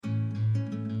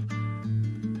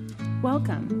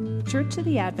Welcome. Church of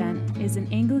the Advent is an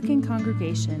Anglican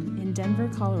congregation in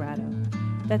Denver, Colorado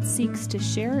that seeks to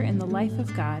share in the life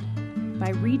of God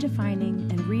by redefining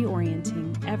and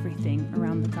reorienting everything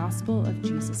around the gospel of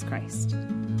Jesus Christ.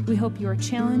 We hope you are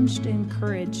challenged,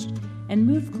 encouraged, and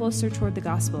moved closer toward the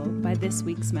gospel by this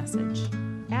week's message.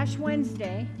 Ash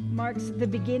Wednesday marks the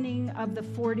beginning of the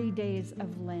 40 days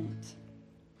of Lent.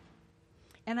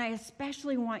 And I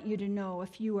especially want you to know,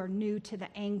 if you are new to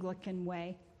the Anglican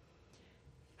way,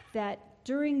 that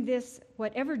during this,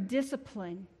 whatever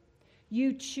discipline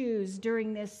you choose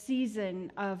during this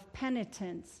season of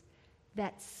penitence,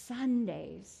 that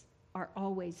Sundays are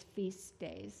always feast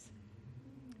days.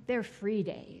 They're free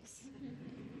days.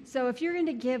 So if you're going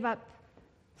to give up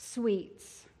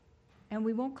sweets, and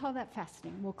we won't call that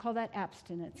fasting, we'll call that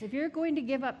abstinence. If you're going to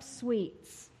give up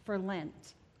sweets for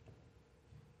Lent,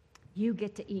 you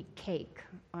get to eat cake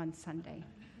on Sunday.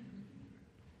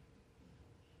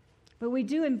 But we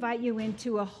do invite you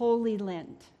into a holy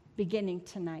Lent beginning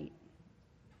tonight.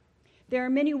 There are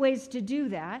many ways to do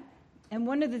that, and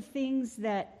one of the things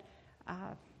that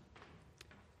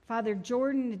Father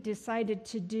Jordan decided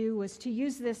to do was to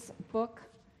use this book,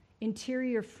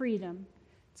 Interior Freedom.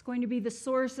 It's going to be the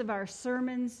source of our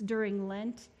sermons during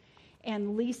Lent,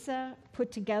 and Lisa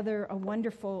put together a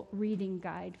wonderful reading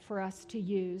guide for us to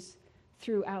use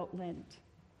throughout Lent.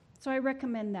 So I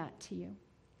recommend that to you.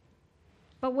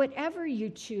 But whatever you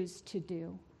choose to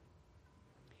do,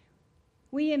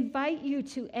 we invite you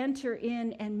to enter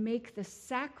in and make the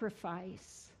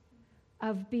sacrifice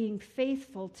of being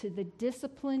faithful to the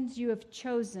disciplines you have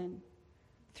chosen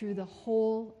through the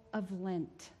whole of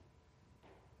Lent.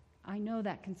 I know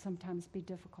that can sometimes be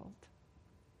difficult.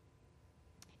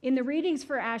 In the readings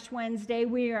for Ash Wednesday,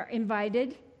 we are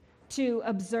invited to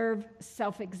observe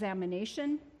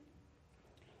self-examination,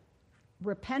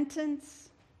 repentance,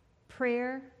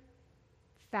 prayer,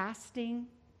 fasting.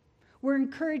 We're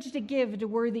encouraged to give to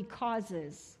worthy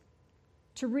causes,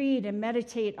 to read and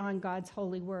meditate on God's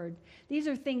holy word. These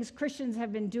are things Christians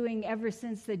have been doing ever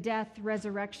since the death,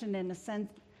 resurrection, and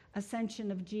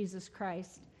ascension of Jesus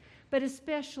Christ. But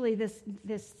especially this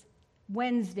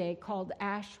Wednesday called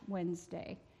Ash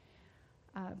Wednesday.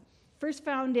 First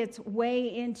found its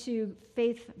way into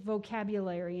faith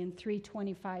vocabulary in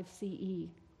 325 CE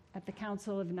at the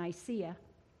Council of Nicaea.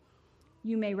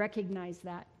 You may recognize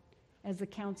that as the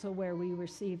council where we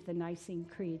received the Nicene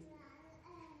Creed.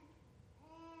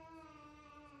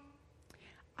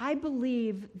 I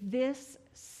believe this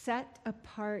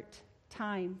set-apart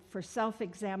time for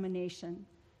self-examination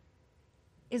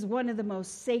is one of the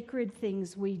most sacred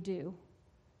things we do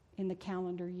in the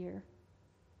calendar year.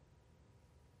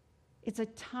 It's a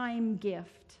time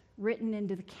gift written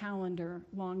into the calendar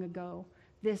long ago.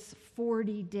 This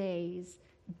 40 days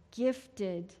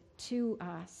gifted to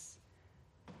us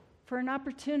for an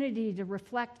opportunity to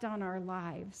reflect on our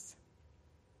lives,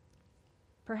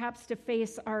 perhaps to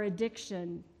face our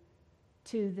addiction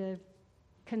to the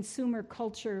consumer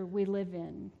culture we live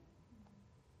in,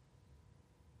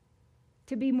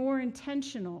 to be more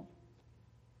intentional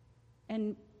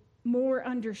and more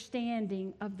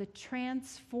understanding of the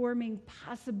transforming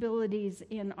possibilities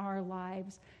in our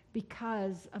lives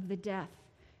because of the death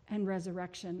and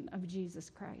resurrection of Jesus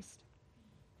Christ.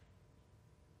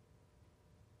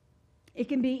 It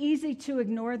can be easy to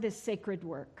ignore this sacred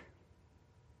work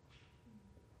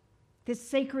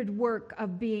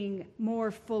of being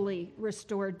more fully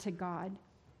restored to God.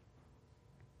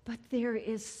 But there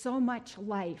is so much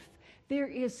life. There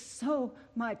is so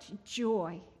much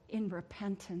joy in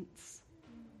repentance.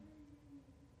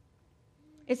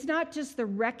 It's not just the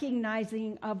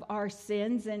recognizing of our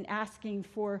sins and asking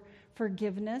for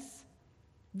forgiveness,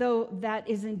 though that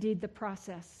is indeed the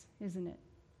process, isn't it?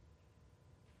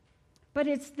 But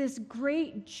it's this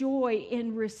great joy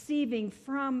in receiving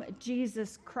from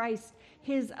Jesus Christ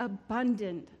his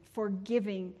abundant,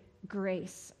 forgiving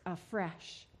grace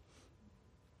afresh.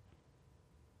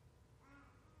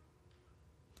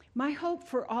 My hope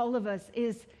for all of us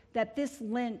is that this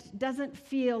Lent doesn't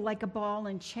feel like a ball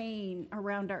and chain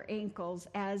around our ankles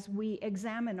as we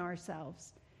examine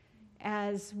ourselves,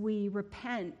 as we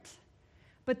repent,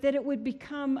 but that it would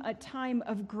become a time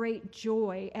of great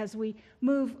joy as we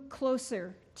move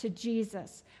closer to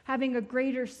Jesus, having a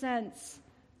greater sense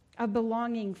of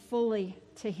belonging fully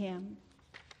to him.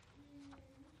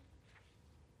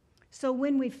 So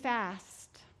when we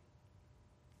fast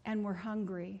and we're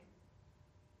hungry,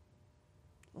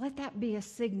 let that be a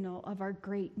signal of our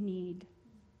great need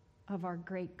of our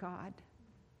great God,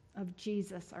 of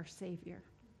Jesus, our Savior.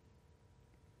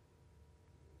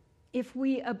 If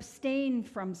we abstain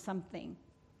from something,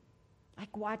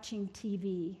 like watching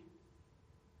TV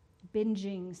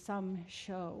binging some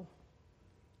show,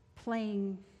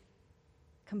 playing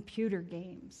computer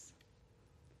games.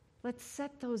 Let's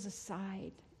set those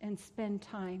aside and spend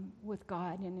time with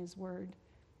God and His Word.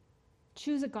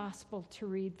 Choose a gospel to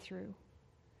read through.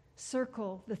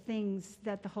 Circle the things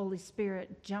that the Holy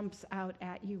Spirit jumps out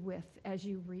at you with as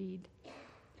you read.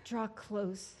 Draw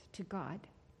close to God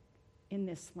in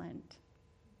this Lent.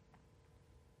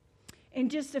 In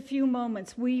just a few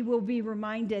moments, we will be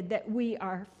reminded that we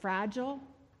are fragile,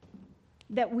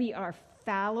 that we are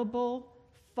fallible,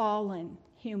 fallen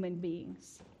human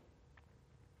beings.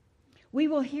 We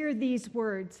will hear these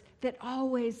words that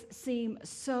always seem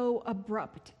so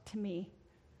abrupt to me.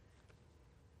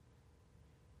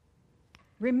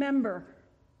 Remember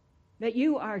that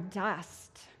you are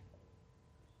dust,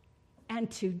 and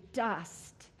to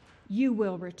dust you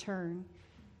will return.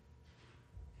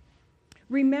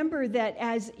 Remember that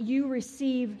as you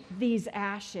receive these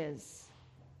ashes,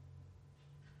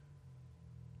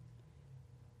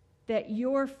 that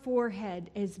your forehead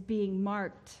is being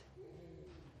marked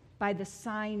by the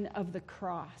sign of the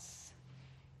cross.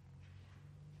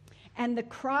 And the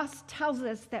cross tells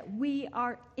us that we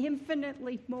are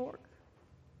infinitely more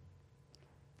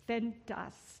than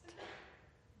dust.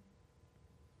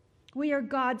 We are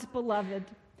God's beloved,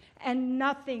 and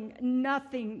nothing,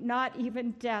 not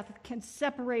even death, can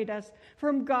separate us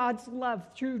from God's love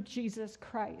through Jesus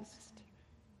Christ.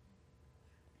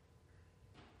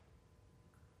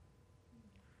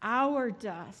 Our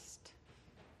dust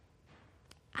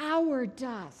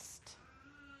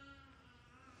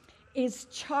is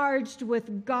charged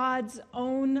with God's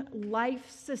own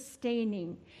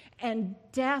life-sustaining and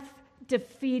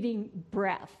death-defeating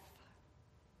breath.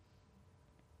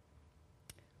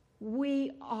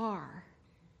 We are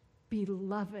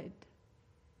beloved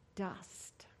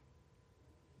dust.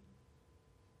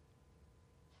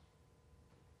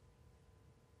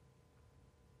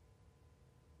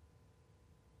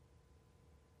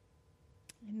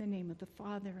 In the name of the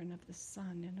Father, and of the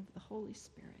Son, and of the Holy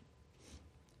Spirit.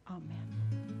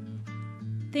 Amen.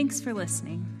 Thanks for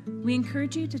listening. We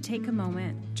encourage you to take a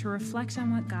moment to reflect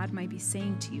on what God might be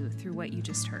saying to you through what you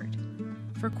just heard.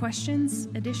 For questions,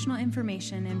 additional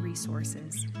information, and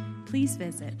resources, please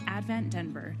visit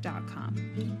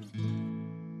adventdenver.com.